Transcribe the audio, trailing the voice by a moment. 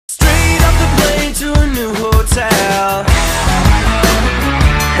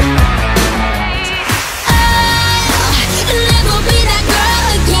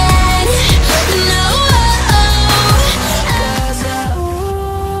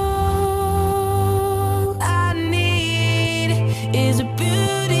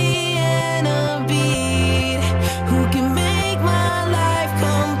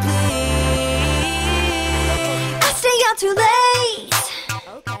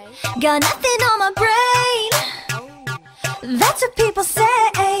Got nothing on my brain. That's what people say.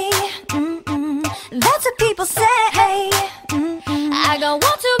 That's what people say. I got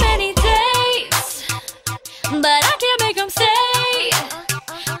one too many dates, but I can't make them stay.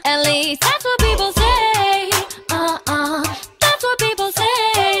 At least that's what people say. That's what people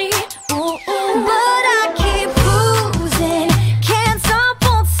say. But I keep cruising, can't stop,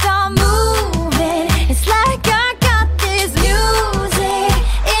 won't stop moving. It's like I got this music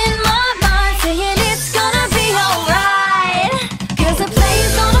in my mind saying it's gonna be alright. Cause the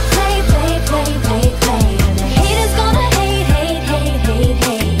play's gonna play. The haters gonna hate.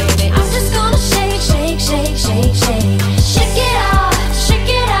 Baby, I'm just gonna shake. Shake it off, shake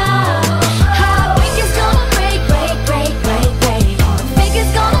it off. How weak is gonna break. Fake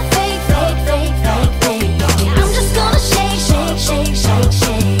is gonna fake. Baby, I'm just gonna shake. Shake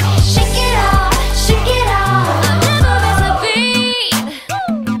it off, shake it off. I've never missed a beat.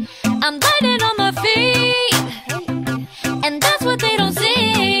 I'm landing on my feet, and that's what they don't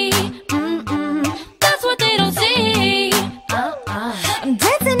see. That's what they don't see. I'm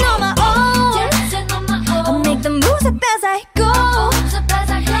dancing on my own. I make the moves up as I go,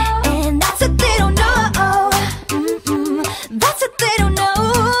 and that's what they don't know. That's what they don't know.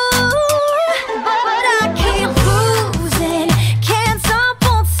 But I keep cruising, can't stop,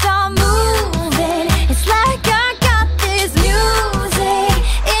 won't stop moving. It's like I got this music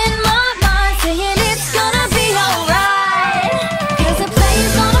in my mind saying it's gonna be alright. Cause the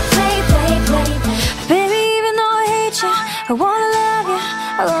play's gonna play. Baby, even though I hate you, I wanna love you,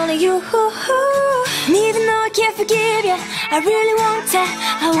 I want you. And even though I can't forgive you, I really want to,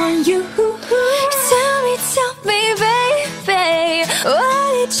 I want you. Tell me, baby, why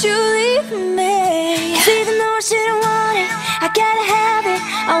did you leave me? 'Cause even though I shouldn't want it, I gotta have it,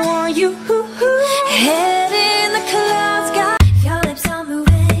 I want you. Head in the clouds, God. If your lips are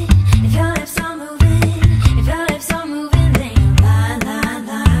moving, if your lips are moving, if your lips are moving, then you lie,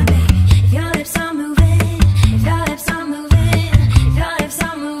 baby. If your lips are moving, if your lips are moving, if your lips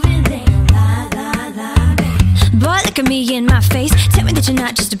are moving, then you lie, baby. Boy, look at me in my face. Tell me that you're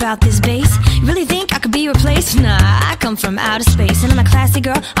not just about this bass. You really think I could be replaced? Nah, I come from outer space, and I'm a classy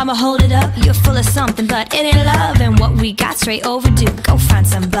girl, I'ma hold it up. You're full of something, but it ain't love, and what we got straight overdue. Go find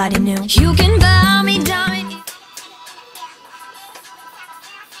somebody new. You can bow me down.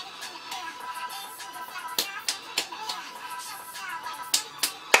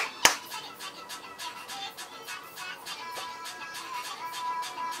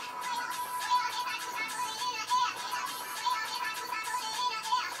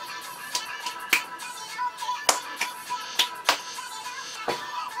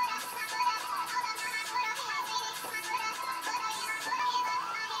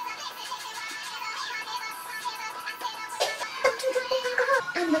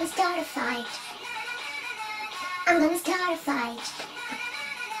 I'm gonna start a fight. I'm gonna start a fight.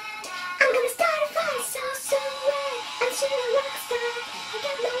 I'm gonna start a fight so red. I'm still a rock star.